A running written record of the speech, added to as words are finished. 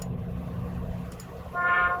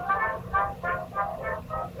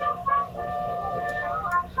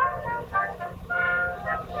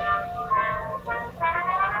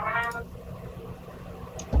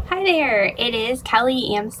it is Kelly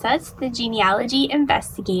Amstutz, the genealogy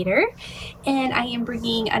investigator, and I am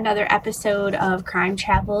bringing another episode of Crime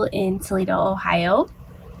Travel in Toledo, Ohio.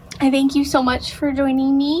 I thank you so much for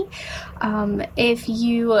joining me. If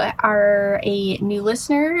you are a new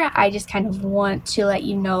listener, I just kind of want to let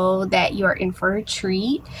you know that you are in for a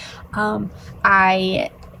treat. I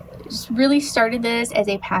really started this as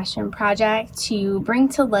a passion project to bring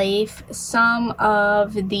to life some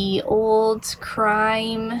of the old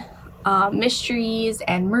crime mysteries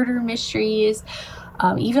and murder mysteries,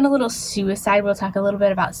 even a little suicide. We'll talk a little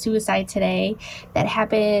bit about suicide today that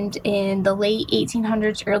happened in the late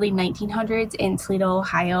 1800s, early 1900s in Toledo,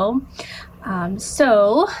 Ohio.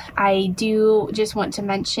 So I do just want to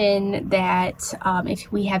mention that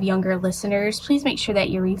if we have younger listeners, please make sure that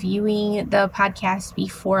you're reviewing the podcast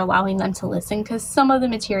before allowing them to listen, because some of the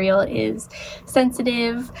material is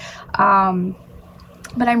sensitive.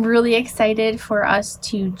 But I'm really excited for us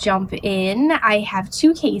to jump in. I have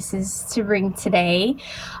two cases to bring today,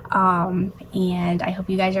 and I hope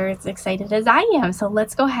you guys are as excited as I am. So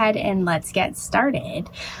let's go ahead and let's get started.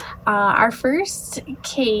 Our first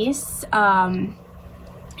case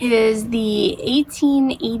is the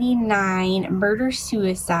 1889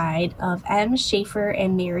 murder-suicide of M. Schaefer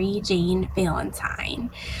and Mary Jane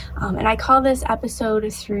Valentine. And I call this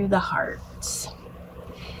episode Through the Heart.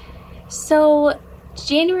 So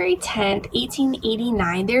January 10th,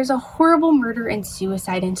 1889, there's a horrible murder and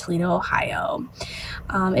suicide in Toledo, Ohio.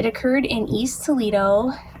 It occurred in East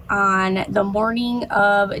Toledo on the morning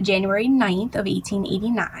of January 9th of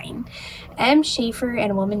 1889. M. Schaefer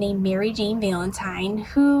and a woman named Mary Jane Valentine,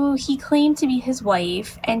 who he claimed to be his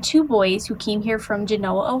wife, and two boys who came here from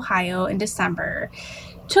Genoa, Ohio in December,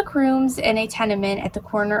 took rooms in a tenement at the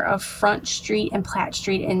corner of Front Street and Platt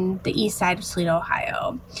Street in the east side of Toledo,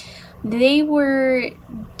 Ohio. They were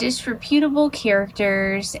disreputable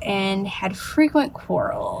characters and had frequent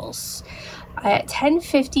quarrels. At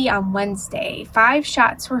 10:50 on Wednesday, 5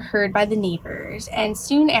 shots were heard by the neighbors, and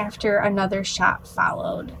soon after another shot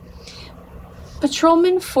followed.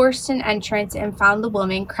 Patrolmen forced an entrance and found the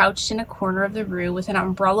woman crouched in a corner of the room with an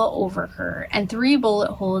umbrella over her and 3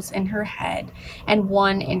 bullet holes in her head and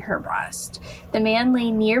 1 in her breast. The man lay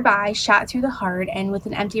nearby, shot through the heart and with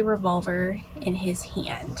an empty revolver in his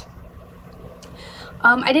hand.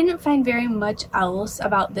 I didn't find very much else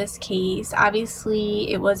about this case.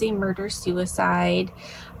 Obviously, it was a murder-suicide.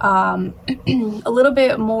 A little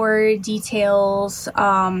bit more details.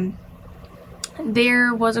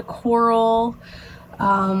 There was a quarrel.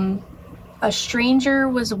 A stranger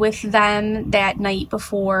was with them that night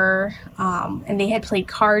before, and they had played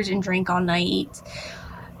cards and drank all night.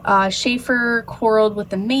 Schaefer quarreled with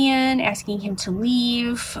the man, asking him to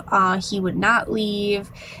leave. He would not leave.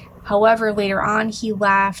 However, later on, he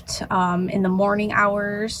left in the morning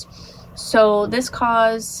hours. So this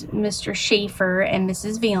caused Mr. Schaefer and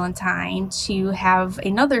Mrs. Valentine to have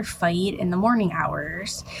another fight in the morning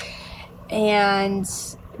hours. And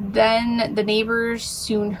then the neighbors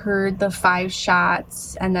soon heard the 5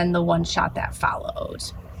 shots and then the 1 shot that followed.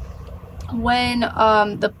 When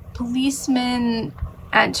the policemen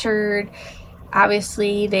entered,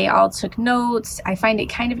 obviously, they all took notes. I find it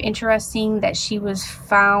kind of interesting that she was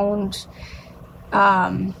found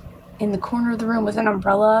in the corner of the room with an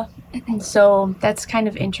umbrella. So that's kind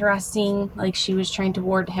of interesting, like she was trying to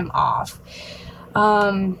ward him off.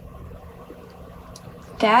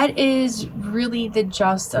 That is really the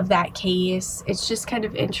gist of that case. It's just kind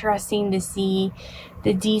of interesting to see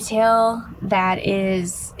the detail that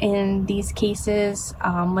is in these cases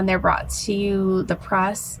when they're brought to the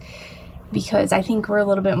press, because I think we're a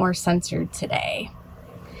little bit more censored today.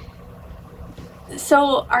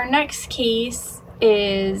 So our next case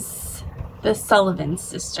is the Sullivan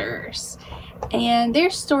sisters, and their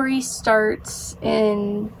story starts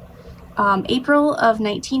in April of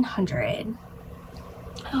 1900.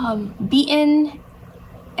 Beaten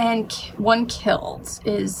and 1 killed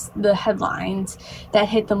is the headlines that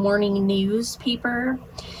hit the morning newspaper,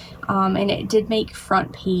 and it did make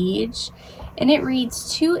front page. And it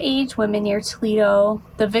reads, 2 aged women near Toledo,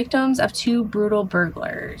 the victims of 2 brutal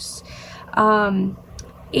burglars.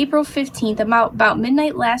 April 15th, about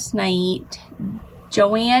midnight last night,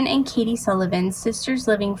 Joanne and Katie Sullivan, sisters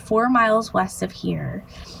living 4 miles west of here.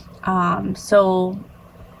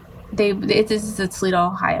 This is a Toledo,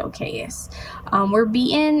 Ohio case. Were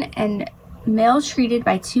beaten and maltreated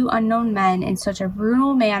by 2 unknown men in such a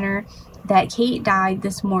brutal manner that Kate died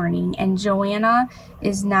this morning and Joanna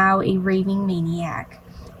is now a raving maniac.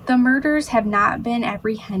 The murders have not been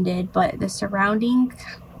apprehended, but the surrounding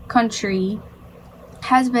country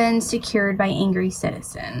has been secured by angry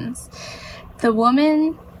citizens. The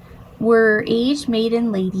woman were aged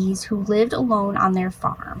maiden ladies who lived alone on their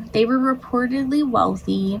farm. They were reportedly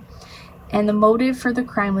wealthy, and the motive for the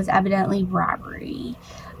crime was evidently robbery.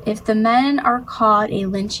 If the men are caught, a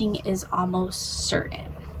lynching is almost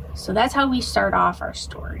certain. So that's how we start off our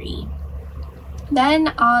story. Then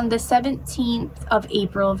on the 17th of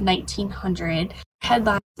April of 1900,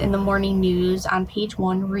 headlines in the morning news on page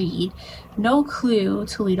 1 read, "No clue,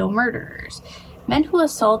 Toledo murderers. Men who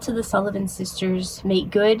assaulted the Sullivan sisters make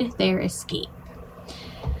good their escape."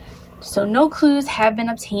 So no clues have been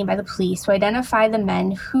obtained by the police to identify the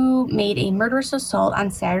men who made a murderous assault on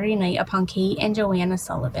Saturday night upon Kate and Joanna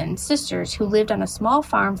Sullivan, sisters who lived on a small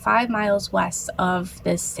farm 5 miles west of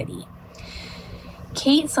this city.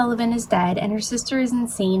 Kate Sullivan is dead, and her sister is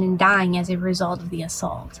insane and dying as a result of the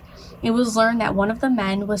assault. It was learned that one of the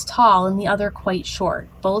men was tall and the other quite short.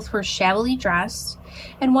 Both were shabbily dressed,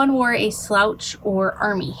 and one wore a slouch or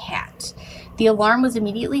army hat. The alarm was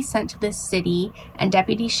immediately sent to the city, and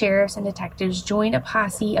deputy sheriffs and detectives joined a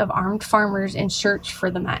posse of armed farmers in search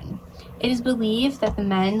for the men. It is believed that the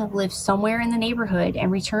men lived somewhere in the neighborhood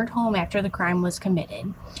and returned home after the crime was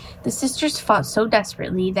committed. The sisters fought so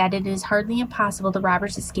desperately that it is hardly impossible the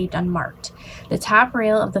robbers escaped unmarked. The top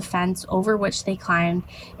rail of the fence over which they climbed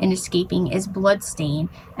in escaping is blood-stained,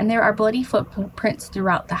 and there are bloody footprints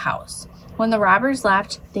throughout the house. When the robbers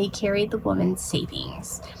left, they carried the woman's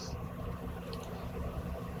savings.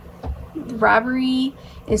 The robbery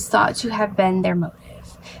is thought to have been their motive.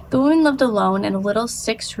 The woman lived alone in a little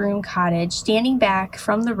 6-room cottage standing back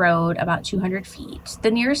from the road about 200 feet,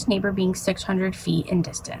 the nearest neighbor being 600 feet in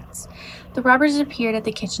distance. The robbers appeared at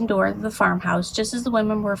the kitchen door of the farmhouse just as the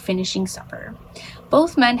women were finishing supper.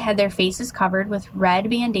 Both men had their faces covered with red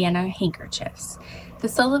bandana handkerchiefs. The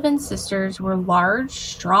Sullivan sisters were large,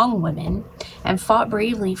 strong women and fought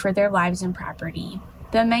bravely for their lives and property.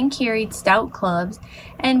 The men carried stout clubs,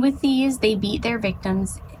 and with these they beat their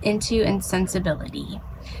victims into insensibility.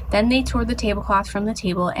 Then they tore the tablecloth from the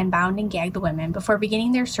table and bound and gagged the women before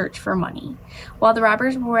beginning their search for money. While the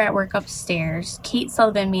robbers were at work upstairs, Kate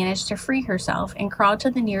Sullivan managed to free herself and crawled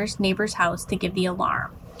to the nearest neighbor's house to give the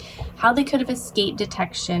alarm. How they could have escaped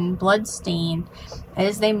detection, blood-stained,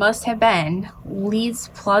 as they must have been, leads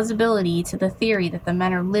plausibility to the theory that the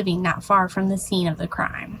men are living not far from the scene of the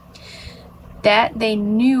crime. That they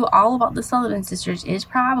knew all about the Sullivan sisters is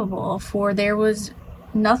probable, for there was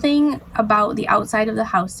nothing about the outside of the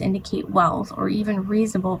house to indicate wealth or even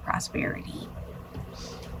reasonable prosperity.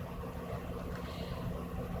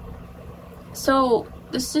 So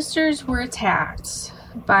the sisters were attacked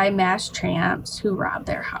by masked tramps who robbed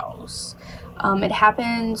their house. It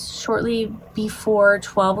happened shortly before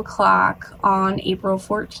 12 o'clock on April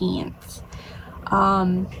 14th.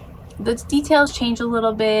 The details change a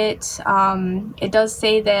little bit. It does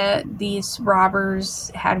say that these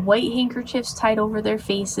robbers had white handkerchiefs tied over their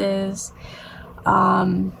faces.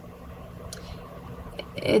 The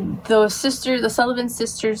Sullivan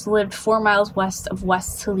sisters lived 4 miles west of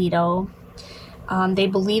West Toledo. They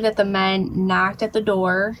believe that the men knocked at the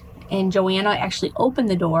door, and Joanna actually opened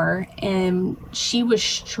the door, and she was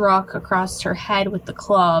struck across her head with the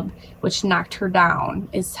club, which knocked her down,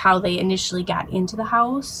 is how they initially got into the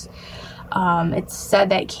house. It's said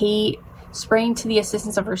that Kate sprang to the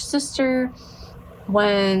assistance of her sister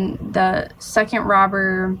when the second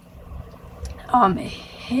robber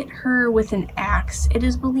hit her with an axe, it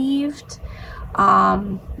is believed.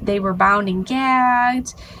 They were bound and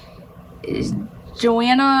gagged.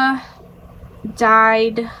 Joanna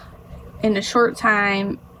died in a short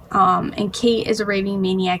time, and Kate is a raving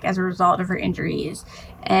maniac as a result of her injuries.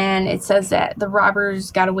 And it says that the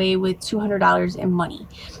robbers got away with $200 in money.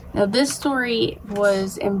 Now, this story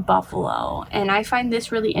was in Buffalo, and I find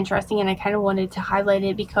this really interesting, and I kind of wanted to highlight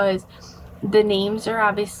it because the names are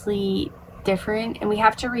obviously different, and we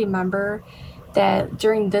have to remember that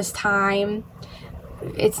during this time,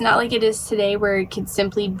 it's not like it is today where it could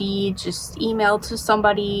simply be just emailed to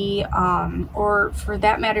somebody, or for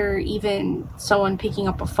that matter, even someone picking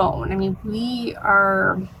up a phone. I mean, we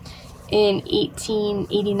are in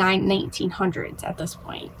 1889, 1900s at this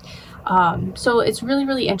point. So it's really,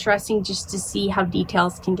 really interesting just to see how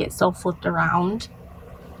details can get so flipped around.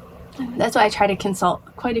 That's why I try to consult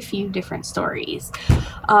quite a few different stories.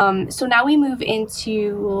 So now we move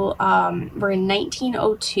into, we're in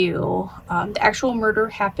 1902. The actual murder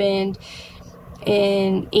happened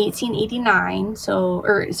in 1889,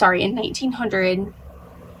 in 1900.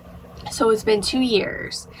 So it's been 2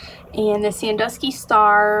 years. And the Sandusky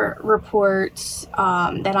Star reports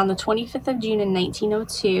that on the 25th of June in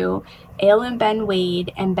 1902, Alan Ben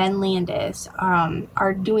Wade and Ben Landis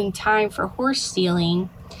are doing time for horse stealing.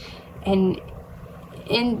 And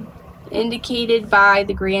in indicated by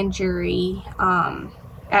the grand jury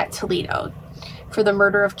at Toledo for the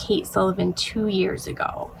murder of Kate Sullivan 2 years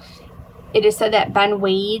ago. It is said that Ben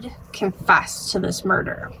Wade confessed to this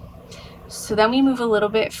murder. So then we move a little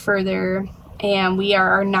bit further, and we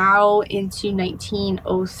are now into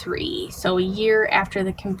 1903. So a year after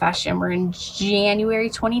the confession, we're in January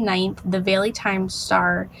 29th. The Valley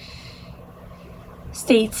Times-Star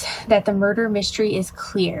states that the murder mystery is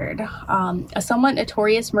cleared. A somewhat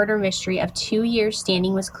notorious murder mystery of 2 years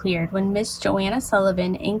standing was cleared when Miss Joanna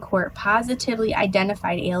Sullivan in court positively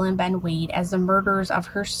identified Ale and Ben Wade as the murderers of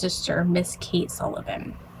her sister, Miss Kate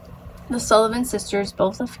Sullivan. The Sullivan sisters,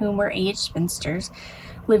 both of whom were aged spinsters,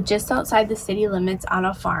 lived just outside the city limits on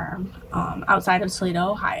a farm outside of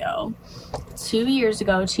Toledo, Ohio. 2 years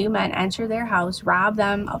ago, two men entered their house, robbed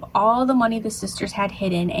them of all the money the sisters had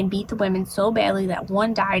hidden, and beat the women so badly that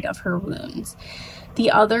one died of her wounds.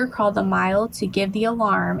 The other crawled a mile to give the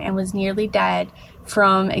alarm and was nearly dead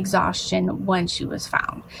from exhaustion when she was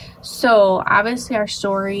found. So obviously our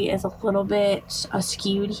story is a little bit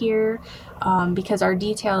skewed here because our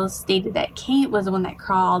details stated that Kate was the one that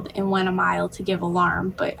crawled and went a mile to give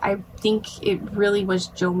alarm, but I think it really was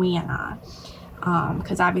Joanna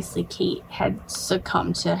because obviously Kate had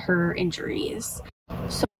succumbed to her injuries.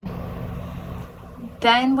 So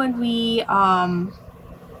then when we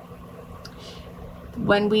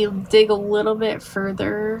dig a little bit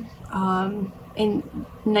further, in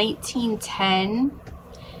 1910,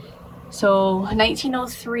 so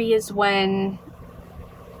 1903 is when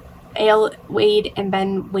Ale Wade and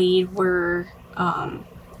Ben Wade were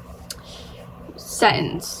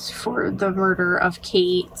sentenced for the murder of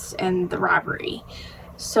Kate and the robbery.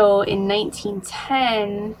 So in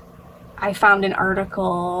 1910, I found an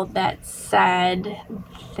article that said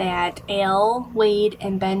that Ale Wade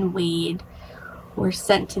and Ben Wade were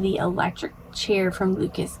sent to the electric chair from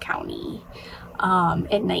Lucas County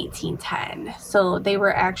in 1910. So they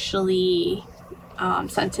were actually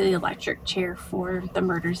sent to the electric chair for the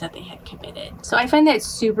murders that they had committed. So I find that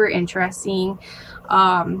super interesting.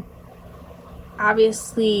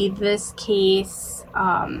 Obviously, this case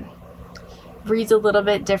reads a little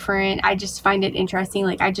bit different. I just find it interesting.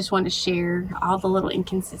 Like, I just want to share all the little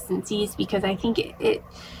inconsistencies because I think it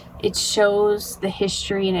shows the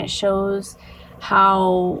history and it shows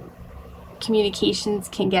how communications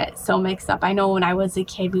can get so mixed up. I know when I was a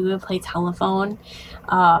kid, we would play telephone,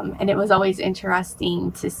 and it was always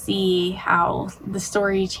interesting to see how the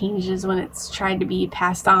story changes when it's tried to be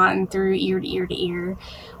passed on through ear to ear to ear.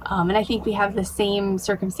 And I think we have the same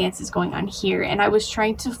circumstances going on here. And I was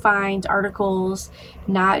trying to find articles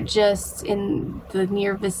not just in the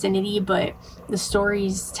near vicinity, but the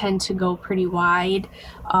stories tend to go pretty wide.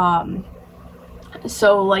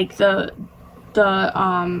 So like the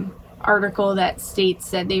article that states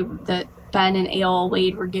that that Ben and Ale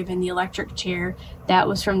Wade were given the electric chair, that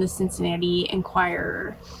was from the Cincinnati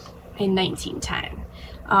Enquirer in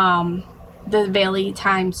 1910. The Valley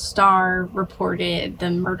Times-Star reported the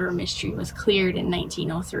murder mystery was cleared in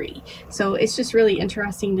 1903. So it's just really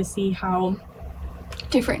interesting to see how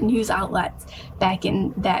different news outlets back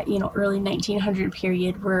in that early 1900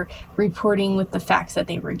 period were reporting with the facts that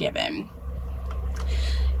they were given.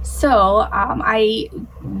 So I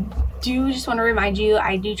do just want to remind you,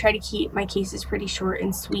 I do try to keep my cases pretty short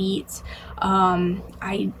and sweet.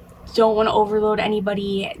 I don't want to overload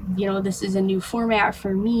anybody. This is a new format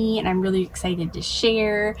for me and I'm really excited to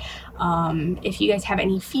share. If you guys have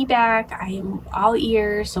any feedback, I am all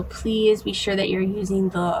ears, so please be sure that you're using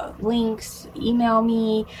the links, email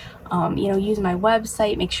me, use my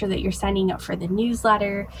website, make sure that you're signing up for the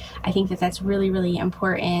newsletter. I think that that's really, really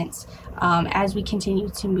important as we continue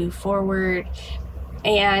to move forward.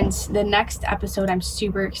 And the next episode, I'm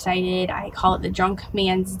super excited. I call it The Drunk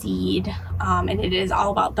Man's Deed, and it is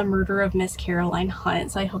all about the murder of Miss Caroline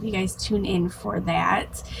Hunt. So I hope you guys tune in for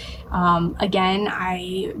that. Again,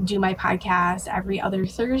 I do my podcast every other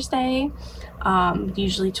Thursday,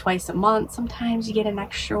 usually twice a month. Sometimes you get an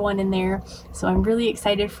extra one in there. So I'm really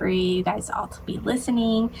excited for you guys all to be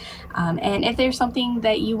listening. And if there's something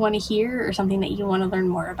that you want to hear or something that you want to learn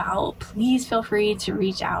more about, please feel free to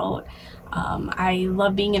reach out. I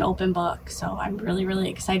love being an open book, so I'm really, really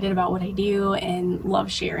excited about what I do and love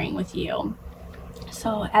sharing with you.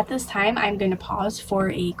 So at this time, I'm going to pause for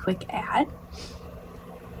a quick ad.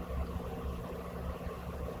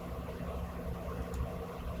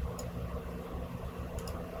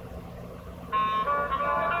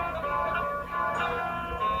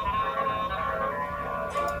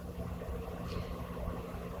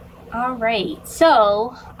 All right,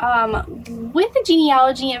 so with the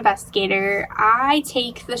genealogy investigator, I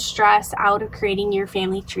take the stress out of creating your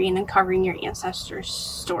family tree and uncovering your ancestors'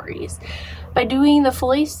 stories. By doing the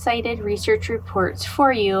fully cited research reports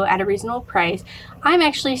for you at a reasonable price, I'm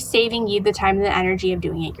actually saving you the time and the energy of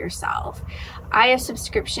doing it yourself. I have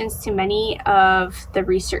subscriptions to many of the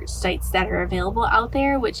research sites that are available out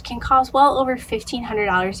there, which can cost well over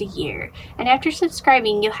 $1,500 a year. And after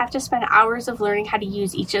subscribing, you'll have to spend hours of learning how to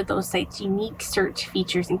use each of those sites' unique search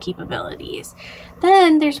features and capabilities.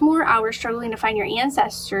 Then there's more hours struggling to find your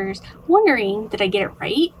ancestors, wondering, did I get it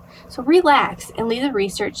right? So relax and leave the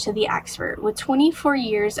research to the expert. With 24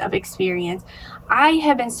 years of experience, I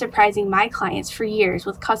have been surprising my clients for years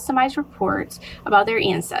with customized reports about their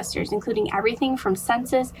ancestors, including everything from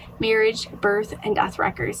census, marriage, birth, and death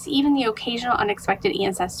records, to even the occasional unexpected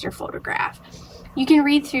ancestor photograph. You can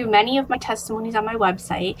read through many of my testimonies on my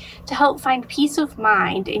website to help find peace of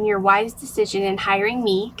mind in your wise decision in hiring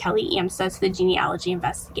me, Kelly Amstutz, the genealogy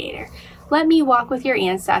investigator. Let me walk with your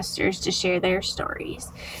ancestors to share their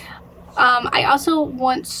stories. I also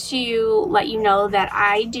want to let you know that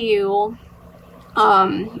I do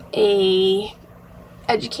a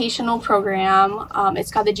educational program.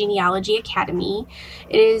 It's called the Genealogy Academy.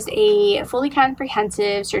 It is a fully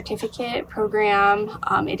comprehensive certificate program.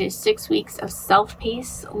 It is 6 weeks of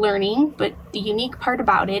self-paced learning, but the unique part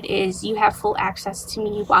about it is you have full access to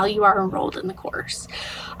me while you are enrolled in the course.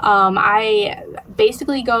 I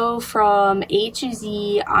basically go from A to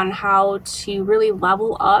Z on how to really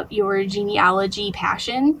level up your genealogy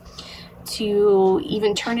passion, to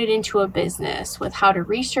even turn it into a business, with how to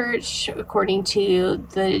research according to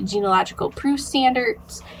the genealogical proof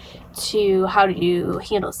standards, to how to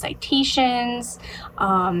handle citations,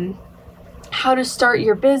 how to start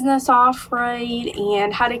your business off right,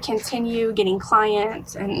 and how to continue getting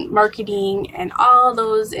clients and marketing and all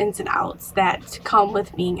those ins and outs that come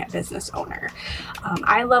with being a business owner.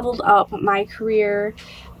 I leveled up my career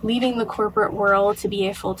leaving the corporate world to be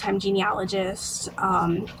a full-time genealogist.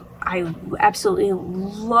 I absolutely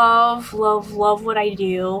love what I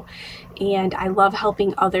do, and I love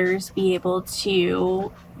helping others be able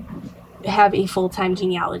to have a full-time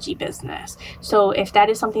genealogy business. So if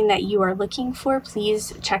that is something that you are looking for,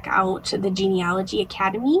 please check out the Genealogy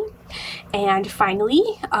Academy. And finally,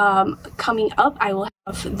 coming up, I will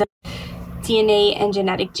have the DNA and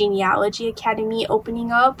Genetic Genealogy Academy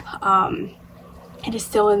opening up. It is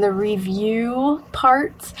still in the review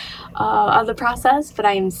part of the process, but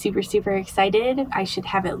I am super excited. I should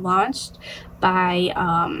have it launched by,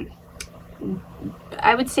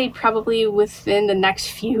 I would say probably within the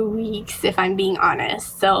next few weeks, if I'm being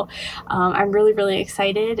honest. So I'm really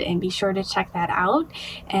excited, and be sure to check that out.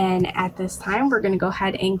 And at this time, we're going to go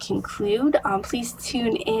ahead and conclude. Please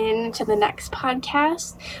tune in to the next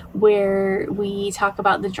podcast where we talk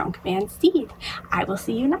about the drunk man's deed. I will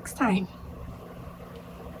see you next time.